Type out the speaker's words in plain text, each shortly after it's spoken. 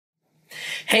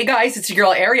Hey guys, it's your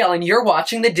girl Ariel and you're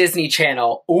watching the Disney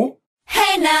Channel. Ooh.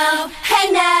 Hey now,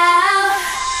 hey now.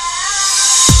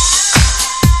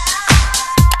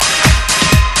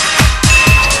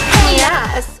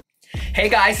 Yes. Hey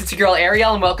guys, it's your girl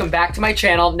Ariel and welcome back to my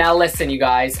channel. Now listen, you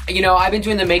guys, I've been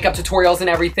doing the makeup tutorials and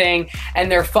everything and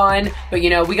they're fun, but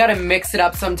we gotta mix it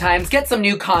up sometimes, get some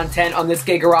new content on this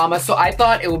Gigarama, so I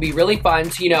thought it would be really fun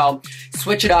to,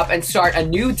 switch it up and start a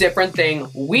new different thing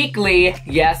weekly,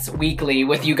 yes, weekly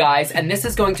with you guys, and this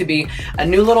is going to be a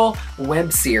new little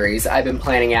web series I've been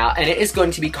planning out, and it is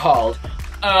going to be called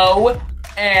OMG,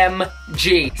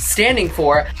 standing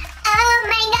for Oh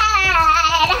my god.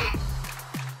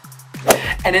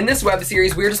 And in this web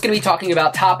series, we're just gonna be talking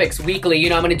about topics weekly.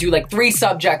 I'm gonna do like 3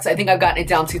 subjects. I think I've gotten it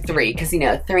down to 3, because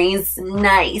 3's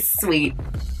nice, sweet.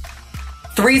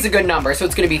 3's a good number, so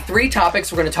it's gonna be 3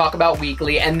 topics we're gonna talk about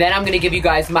weekly, and then I'm gonna give you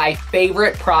guys my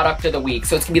favorite product of the week.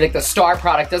 So it's gonna be like the star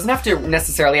product. Doesn't have to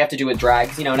necessarily have to do with drag,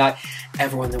 because not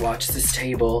everyone that watches this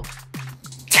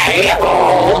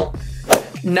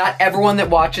not everyone that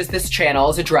watches this channel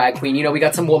is a drag queen. We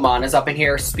got some womanas up in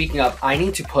here. Speaking of, I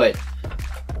need to put,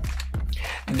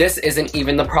 this isn't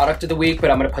even the product of the week, but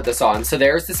I'm gonna put this on. So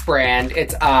there's this brand,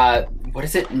 it's, what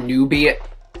is it,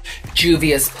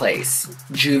 Juvia's Place.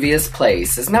 Juvia's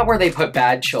Place. Isn't that where they put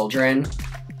bad children?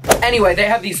 Anyway, they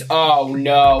have these, oh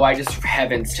no,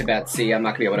 heavens to Betsy, I'm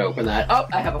not gonna be able to open that. Oh,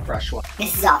 I have a fresh one.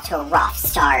 This is off to a rough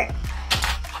start.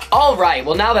 All right,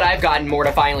 well now that I've gotten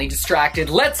mortifyingly distracted,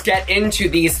 let's get into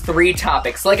these 3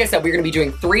 topics. Like I said, we're gonna be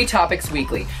doing 3 topics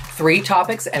weekly. 3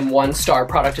 topics and 1 star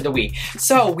product of the week.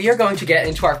 So we are going to get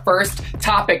into our first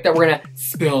topic that we're gonna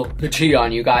spill the tea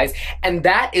on, you guys. And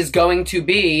that is going to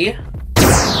be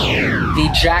the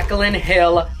Jaclyn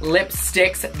Hill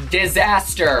lipsticks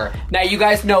disaster. Now you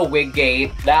guys know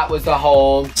Wiggate. That was a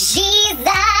whole... Jesus!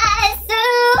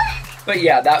 But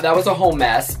yeah, that was a whole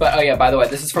mess. But oh yeah, by the way,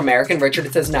 this is from American Richard.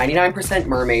 It says 99%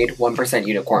 mermaid, 1%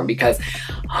 unicorn, because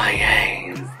I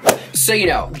am. So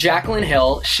Jaclyn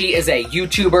Hill, she is a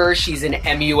YouTuber, she's an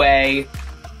MUA,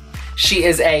 she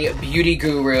is a beauty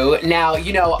guru. Now,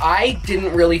 I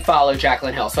didn't really follow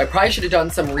Jaclyn Hill, so I probably should have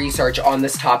done some research on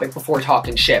this topic before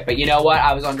talking shit. But you know what?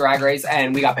 I was on Drag Race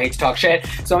and we got paid to talk shit,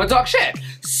 so I'm gonna talk shit.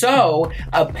 So,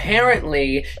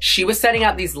 apparently, she was setting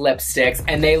out these lipsticks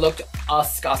and they looked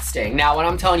disgusting. Now, when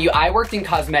I'm telling you, I worked in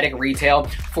cosmetic retail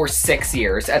for 6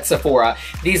 years at Sephora.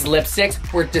 These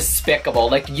lipsticks were despicable.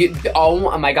 Like,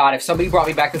 oh my god, if somebody brought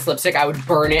me back this lipstick, I would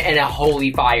burn it in a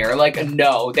holy fire. Like,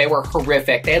 no, they were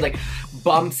horrific. They had like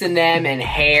bumps in them and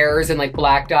hairs and like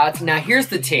black dots. Now, here's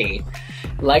the tea.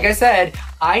 Like I said,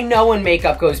 I know when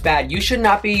makeup goes bad. You should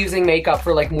not be using makeup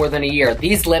for like more than a year.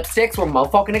 These lipsticks were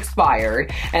motherfucking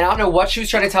expired, and I don't know what she was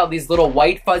trying to tell these little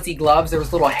white fuzzy gloves. There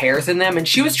was little hairs in them, and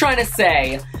she was trying to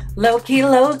say, low-key,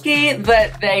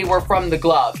 that they were from the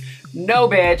glove. No,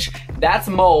 bitch, that's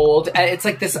mold. It's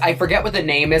like this, I forget what the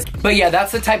name is, but yeah,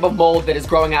 that's the type of mold that is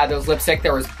growing out of those lipsticks.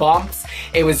 There was bumps,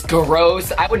 it was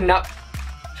gross. I would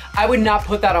not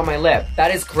put that on my lip.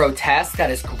 That is grotesque, that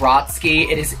is grotsky,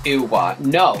 it is ewa.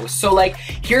 No. So like,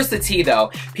 here's the tea though.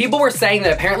 People were saying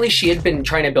that apparently she had been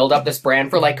trying to build up this brand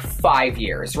for like 5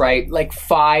 years, right? Like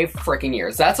 5 freaking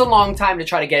years. That's a long time to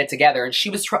try to get it together. And she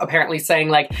was apparently saying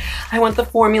like, I want the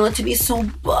formula to be so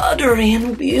buttery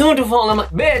and beautiful. And I'm like,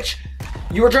 bitch,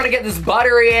 you were trying to get this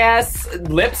buttery ass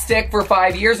lipstick for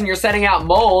 5 years and you're sending out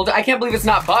mold. I can't believe it's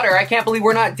not butter. I can't believe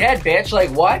we're not dead, bitch. Like,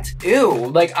 what? Ew.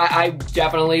 Like, I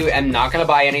definitely am not gonna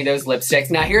buy any of those lipsticks.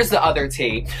 Now, here's the other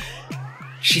tea.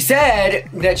 She said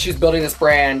that she was building this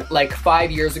brand like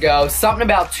 5 years ago. Something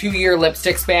about 2-year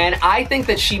lipstick span. I think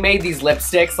that she made these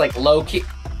lipsticks like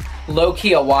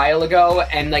low-key a while ago,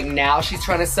 and like now she's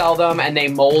trying to sell them and they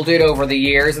molded over the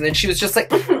years, and then she was just like,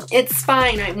 it's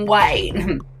fine, I'm white.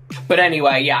 But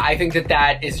anyway, yeah, I think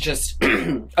that is just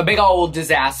a big old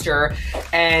disaster.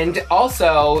 And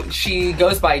also, she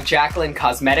goes by Jaclyn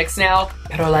Cosmetics now.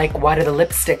 But like, why do the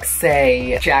lipsticks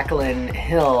say Jaclyn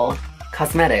Hill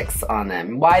Cosmetics on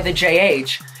them? Why the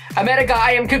JH? I met a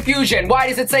guy in confusion. Why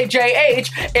does it say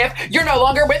JH if you're no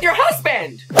longer with your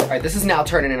husband? All right, this is now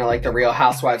turning into like the Real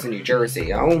Housewives of New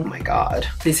Jersey. Oh my god.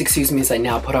 Please excuse me as I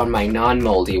now put on my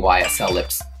non-moldy YSL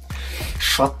lips.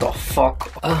 Shut the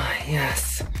fuck up.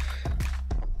 Yes.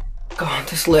 God,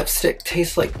 this lipstick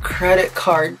tastes like credit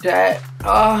card debt.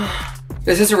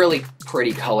 This is a really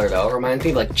pretty color though. It reminds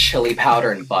me of like chili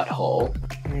powder and butthole.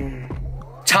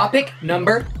 Topic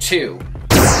number 2.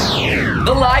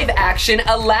 The live action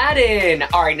Aladdin.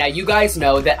 All right, now you guys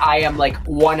know that I am like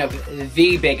one of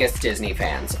the biggest Disney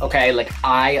fans, okay? Like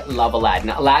I love Aladdin.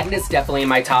 Aladdin is definitely in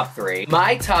my top 3.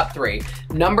 My top 3.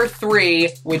 Number 3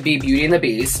 would be Beauty and the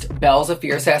Beast. Belle's a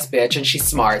fierce ass bitch and she's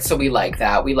smart, so we like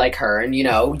that. We like her, and you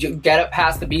know, you get up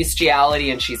past the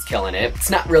bestiality and she's killing it. It's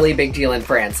not really a big deal in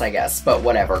France, I guess, but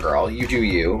whatever, girl. You do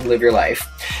you. Live your life.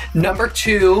 Number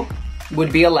 2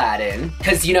 would be Aladdin,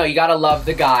 because you know, you gotta love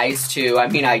the guys too. I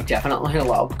mean, I definitely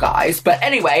love guys, but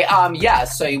anyway, yeah,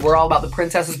 so we're all about the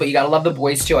princesses, but you gotta love the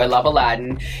boys too. I love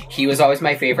Aladdin. He was always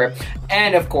my favorite.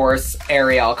 And of course,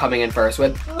 Ariel coming in first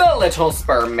with the Little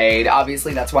Sperm Maid.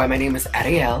 Obviously, that's why my name is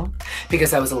Ariel,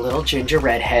 because I was a little ginger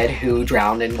redhead who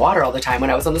drowned in water all the time when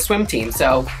I was on the swim team,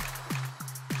 so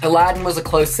Aladdin was a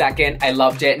close second. I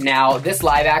loved it. Now, this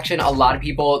live action, a lot of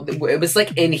people, it was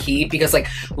like in heat because like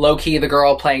low-key the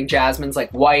girl playing Jasmine's like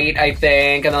white, I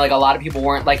think, and then like a lot of people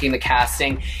weren't liking the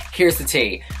casting. Here's the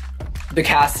tea. The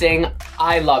casting,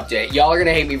 I loved it. Y'all are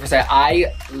gonna hate me for saying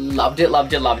I loved it,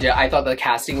 loved it, loved it. I thought the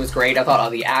casting was great. I thought all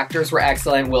the actors were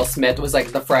excellent. Will Smith was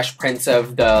like the Fresh Prince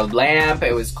of the Lamp.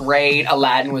 It was great.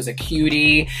 Aladdin was a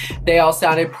cutie. They all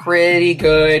sounded pretty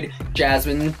good.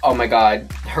 Jasmine, oh my God,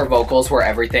 her vocals were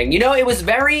everything. You know, it was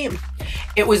very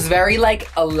like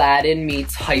Aladdin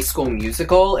meets High School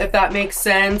Musical, if that makes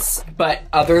sense. But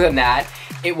other than that,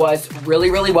 it was really,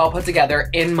 really well put together,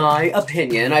 in my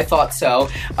opinion. I thought so.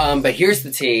 But here's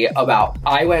the tea about,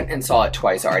 I went and saw it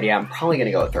twice already. I'm probably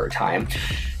gonna go a third time.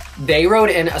 They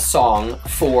wrote in a song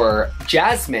for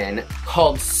Jasmine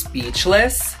called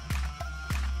Speechless.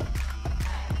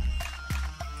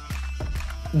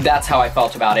 That's how I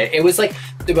felt about it. It was like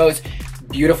the most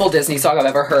beautiful Disney song I've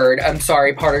ever heard. I'm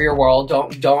sorry, Part of Your World.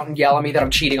 Don't yell at me that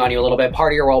I'm cheating on you a little bit.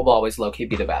 Part of Your World will always low-key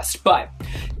be the best. But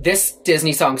this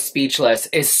Disney song, Speechless,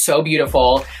 is so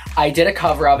beautiful. I did a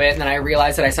cover of it, and then I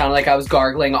realized that I sounded like I was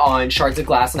gargling on shards of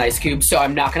glass and ice cubes, so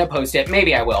I'm not gonna post it.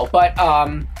 Maybe I will, but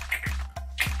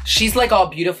she's like all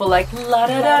beautiful, like la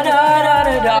da da da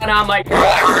da da, and I'm like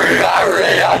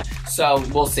so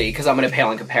we'll see, because I'm gonna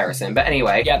pale in comparison. But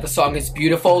anyway, yeah, the song is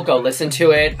beautiful. Go listen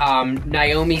to it.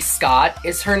 Naomi Scott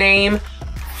is her name.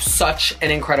 Such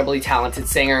an incredibly talented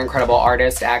singer, incredible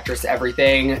artist, actress,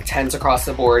 everything. 10s across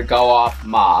the board. Go off,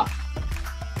 ma.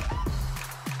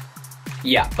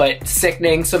 Yeah, but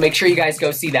sickening, so make sure you guys go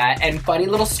see that. And funny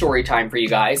little story time for you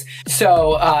guys.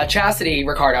 So, Chastity,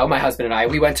 Ricardo, my husband and I,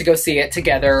 we went to go see it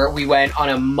together. We went on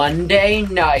a Monday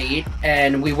night,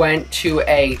 and we went to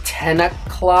a 10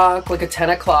 o'clock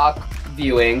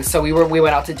viewing. So we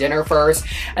went out to dinner first,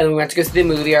 and then we went to go see the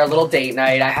movie, our little date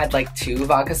night. I had like 2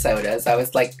 vodka sodas. I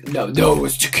was like, no, it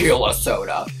was tequila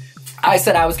soda. I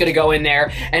said I was gonna go in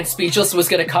there, and Speechless was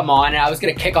gonna come on, and I was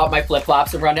gonna kick off my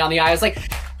flip-flops and run down the aisle. I was like,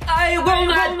 I will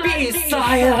not be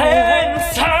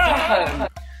silenced.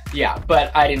 Yeah,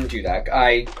 but I didn't do that.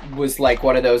 I was like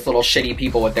one of those little shitty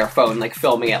people with their phone, like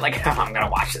filming it, like, I'm gonna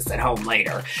watch this at home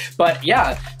later. But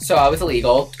yeah, so I was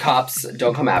illegal. Cops,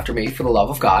 don't come after me, for the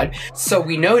love of God. So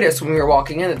we noticed when we were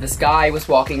walking in that this guy was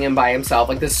walking in by himself,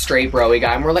 like this straight bro-y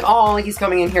guy, and we're like, oh, he's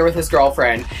coming in here with his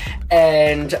girlfriend.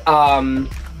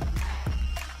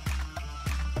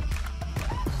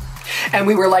 And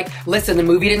we were like, listen, the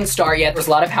movie didn't start yet. There's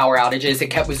a lot of power outages.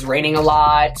 It was raining a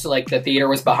lot. So like the theater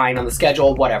was behind on the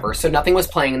schedule, whatever. So nothing was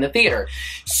playing in the theater.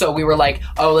 So we were like,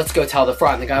 oh, let's go tell the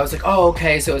front. And the guy was like, oh,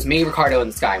 okay. So it was me, Ricardo, and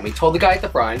this guy. And we told the guy at the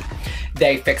front.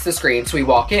 They fixed the screen. So we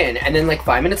walk in. And then like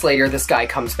 5 minutes later, this guy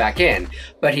comes back in.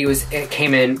 But it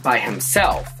came in by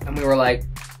himself. And we were like,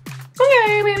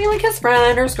 okay, maybe like his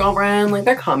friend or his girlfriend. Like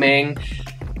they're coming.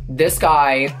 This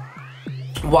guy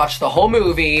watched the whole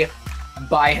movie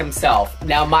by himself.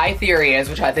 Now my theory is,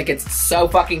 which I think it's so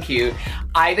fucking cute,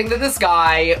 I think that this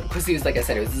guy, because he was, like I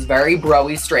said, he was this very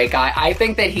bro-y straight guy, I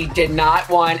think that he did not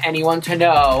want anyone to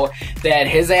know that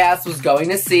his ass was going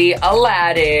to see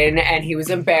Aladdin, and he was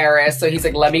embarrassed, so he's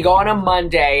like, let me go on a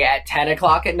Monday at 10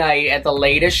 o'clock at night at the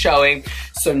latest showing,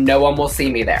 so no one will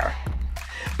see me there.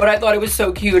 But I thought it was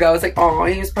so cute. I was like, oh,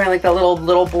 he was probably like that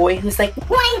little boy who's like,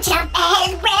 one jump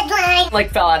ahead, red line. Like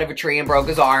fell out of a tree and broke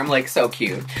his arm, like so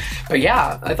cute. But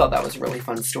yeah, I thought that was a really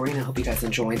fun story, and I hope you guys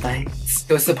enjoyed that.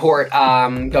 Go support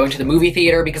going to the movie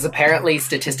theater, because apparently,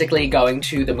 statistically, going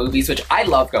to the movies, which I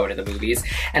love going to the movies,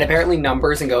 and apparently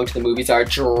numbers and going to the movies are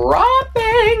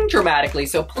dropping dramatically.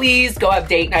 So please go have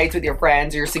date nights with your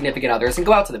friends or your significant others and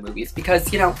go out to the movies,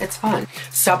 because, you know, it's fun.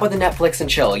 Stop with the Netflix and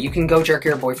chill. You can go jerk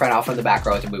your boyfriend off in the back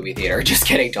row at the movie theater. Just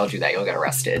kidding, don't do that, you'll get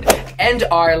arrested. And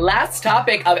our last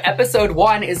topic of episode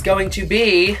 1 is going to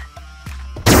be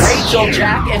Rachel,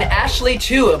 Jack, and Ashley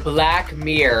 2, Black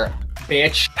Mirror.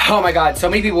 bitch. Oh my God, so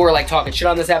many people were like talking shit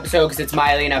on this episode because it's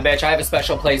Miley. Now, bitch, I have a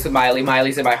special place with Miley.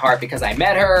 Miley's in my heart because I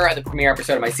met her at the premiere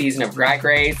episode of my season of Drag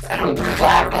Race.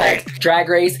 Drag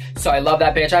Race. So I love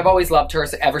that bitch. I've always loved her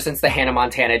ever since the Hannah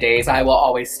Montana days. I will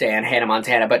always stan Hannah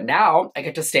Montana, but now I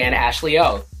get to stan Ashley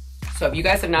O. So if you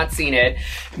guys have not seen it,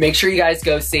 make sure you guys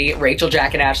go see Rachel,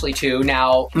 Jack, and Ashley too.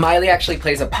 Now, Miley actually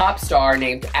plays a pop star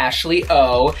named Ashley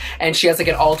O, and she has like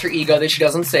an alter ego that she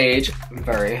does on stage.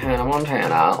 Very Hannah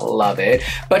Montana, love it.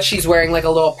 But she's wearing like a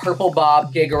little purple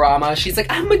bob gigorama. She's like,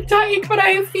 I'm a dyke, but I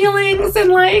have feelings, and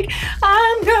like,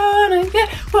 I'm gonna get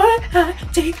what I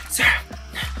deserve.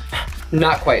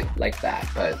 Not quite like that,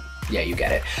 but yeah, you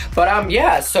get it. But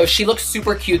yeah, so she looks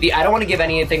super cute. I don't want to give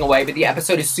anything away, but the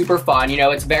episode is super fun. You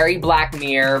know, it's very Black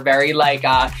Mirror, very like,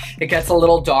 it gets a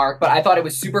little dark, but I thought it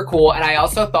was super cool. And I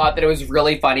also thought that it was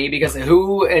really funny because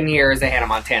who in here is a Hannah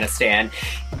Montana stan?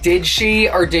 Did she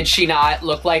or did she not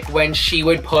look like when she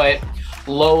would put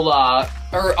Lola,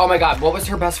 or oh my God, what was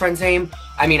her best friend's name?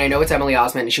 I mean, I know it's Emily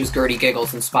Osment and she was Gertie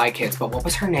Giggles in Spy Kids, but what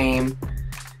was her name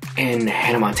in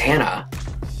Hannah Montana?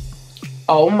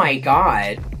 Oh my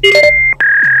God.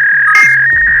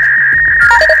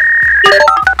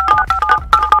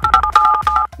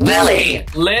 Lily.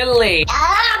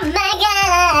 Oh my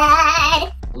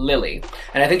God. Lily.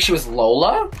 And I think she was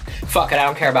Lola? Fuck it, I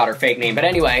don't care about her fake name. But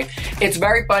anyway, it's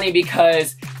very funny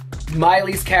because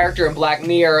Miley's character in Black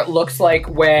Mirror looks like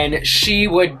when she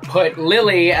would put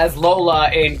Lily as Lola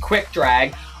in Quick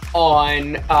Drag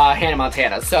on Hannah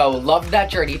Montana. So love that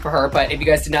journey for her. But if you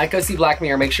guys did not go see Black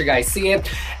Mirror, make sure you guys see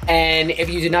it. And if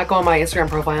you did not go on my Instagram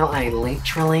profile, I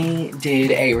literally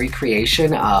did a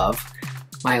recreation of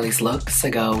Miley's look, so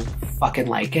go fucking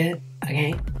like it,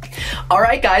 okay?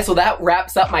 Alright guys, well that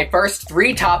wraps up my first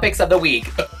 3 topics of the week.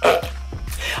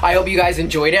 I hope you guys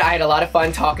enjoyed it. I had a lot of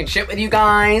fun talking shit with you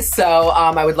guys. So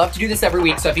I would love to do this every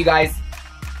week. So if you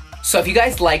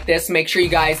guys like this, make sure you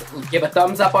guys give a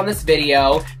thumbs up on this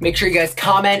video. Make sure you guys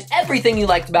comment everything you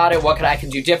liked about it. What I can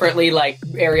do differently? Like,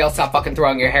 Ariel, stop fucking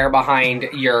throwing your hair behind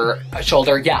your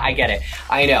shoulder. Yeah, I get it.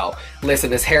 I know. Listen,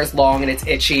 this hair's long and it's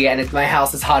itchy and my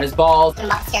house is hot as balls. I'm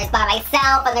upstairs by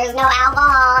myself and there's no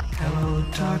alcohol. Hello,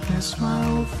 darkness, my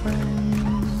old friend.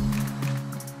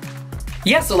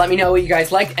 Yeah, so let me know what you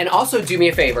guys liked. And also do me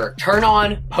a favor, turn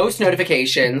on post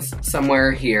notifications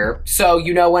somewhere here so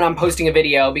you know when I'm posting a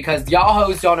video, because y'all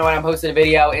hoes don't know when I'm posting a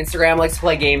video. Instagram likes to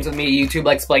play games with me. YouTube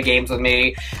likes to play games with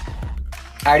me.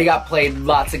 I already got played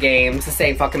lots of games. This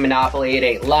ain't fucking Monopoly. It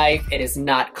ain't life. It is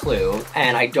not Clue.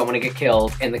 And I don't want to get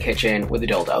killed in the kitchen with a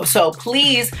dildo. So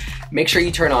please make sure you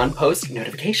turn on post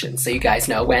notifications so you guys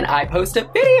know when I post a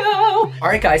video. All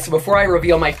right, guys, so before I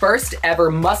reveal my first ever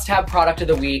must-have product of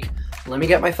the week, let me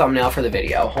get my thumbnail for the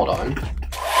video. Hold on.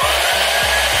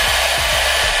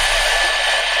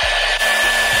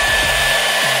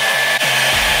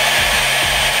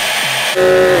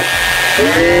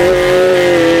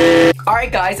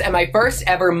 Alright guys, and my first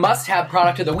ever must-have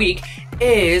product of the week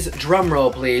is,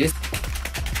 drumroll please,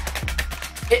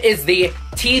 it is the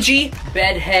TG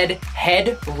Bedhead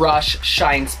Head Rush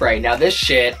Shine Spray. Now this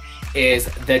shit is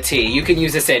the tea. You can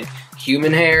use this in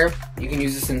human hair, you can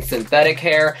use this in synthetic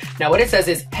hair. Now what it says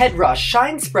is Head Rush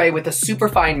Shine Spray with a super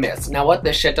fine mist. Now what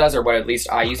this shit does, or what at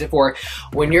least I use it for,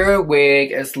 when your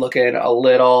wig is looking a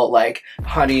little like,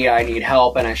 honey, I need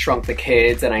help and I shrunk the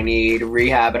kids and I need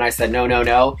rehab, and I said no, no,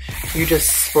 no, you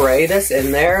just spray this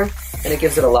in there and it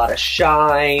gives it a lot of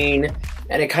shine,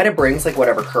 and it kind of brings like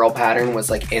whatever curl pattern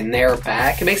was like in there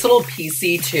back. It makes it a little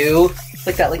PC too,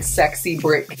 like that like sexy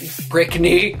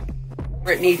Britney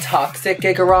Toxic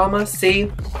Gigorama,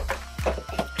 see?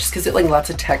 Just gives it like lots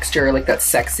of texture, like that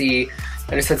sexy,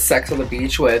 I just had sex on the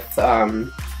beach with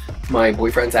my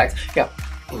boyfriend's ex. Yeah.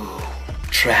 Ooh,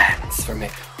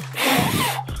 transformation.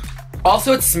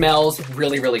 Also, it smells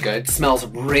really, really good. It smells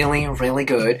really, really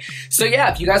good. So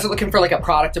yeah, if you guys are looking for like a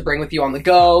product to bring with you on the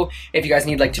go, if you guys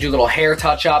need like to do little hair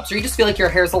touch-ups, or you just feel like your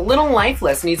hair's a little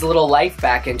lifeless, needs a little life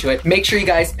back into it, make sure you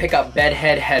guys pick up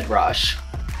Bedhead Head Rush.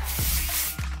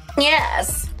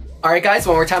 Yes. Alright guys,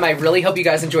 one more time, I really hope you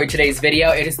guys enjoyed today's video.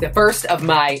 It is the first of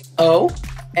my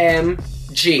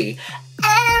OMG.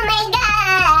 Oh my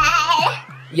God.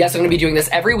 Yes, I'm gonna be doing this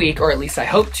every week, or at least I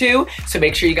hope to. So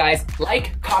make sure you guys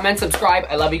like, comment, subscribe.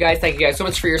 I love you guys. Thank you guys so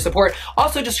much for your support.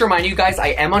 Also, just to remind you guys, I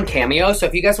am on Cameo. So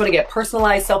if you guys wanna get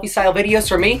personalized selfie style videos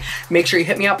from me, make sure you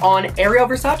hit me up on Ariel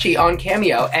Versace on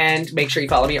Cameo. And make sure you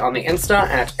follow me on the Insta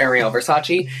at Ariel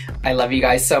Versace. I love you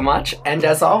guys so much. And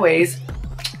as always,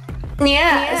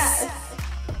 yes.